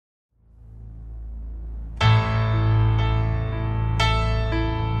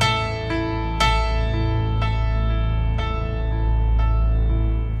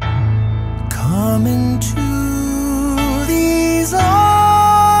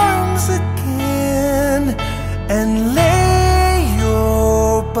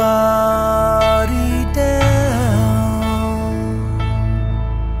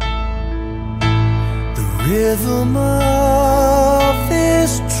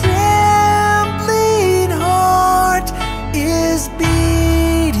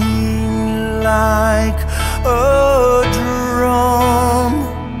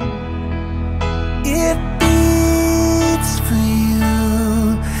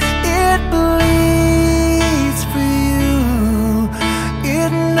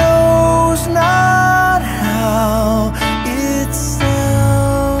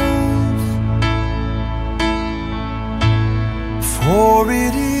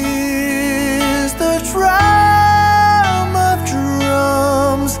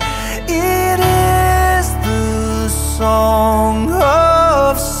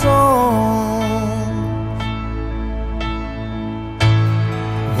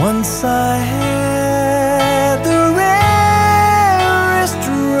Once I had the rarest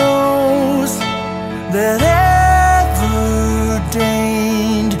rose that ever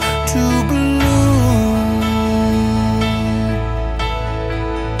deigned to bloom.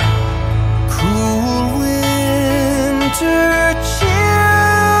 Cruel winter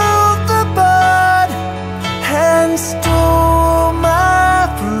chilled the bud and stole my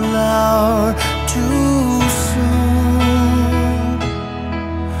flower too soon.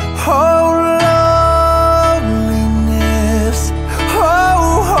 Oh, loneliness, oh,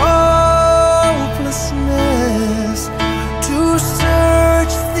 hopelessness, to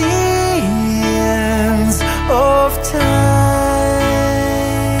search the ends of time.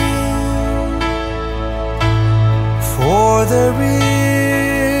 For there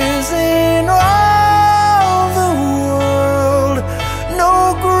is in all the world no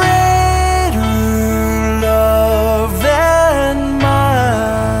greater love than mine.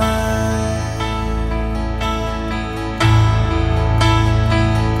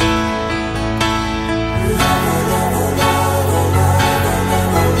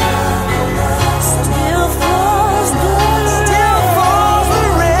 Still falls the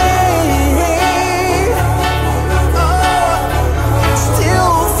rain.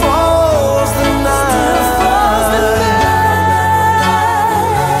 Still falls the night.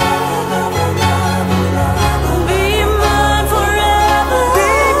 Be mine forever.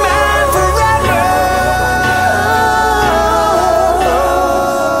 Be mine forever.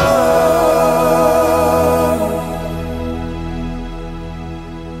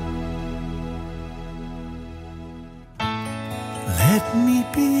 Let me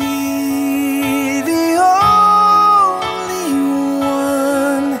be the only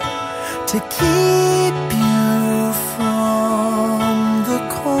one to keep you from the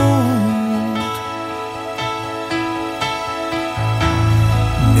cold.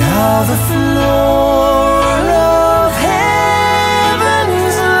 Now the floor of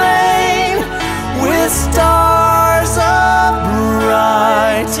heaven's lain with stars of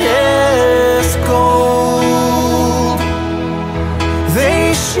brightest gold. They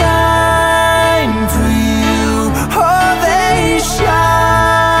shine for you, oh, they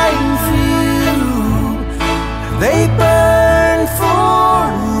shine for you. They burn for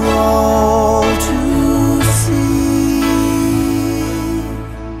all to see.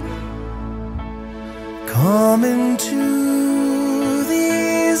 Come into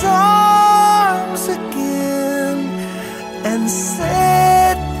these arms.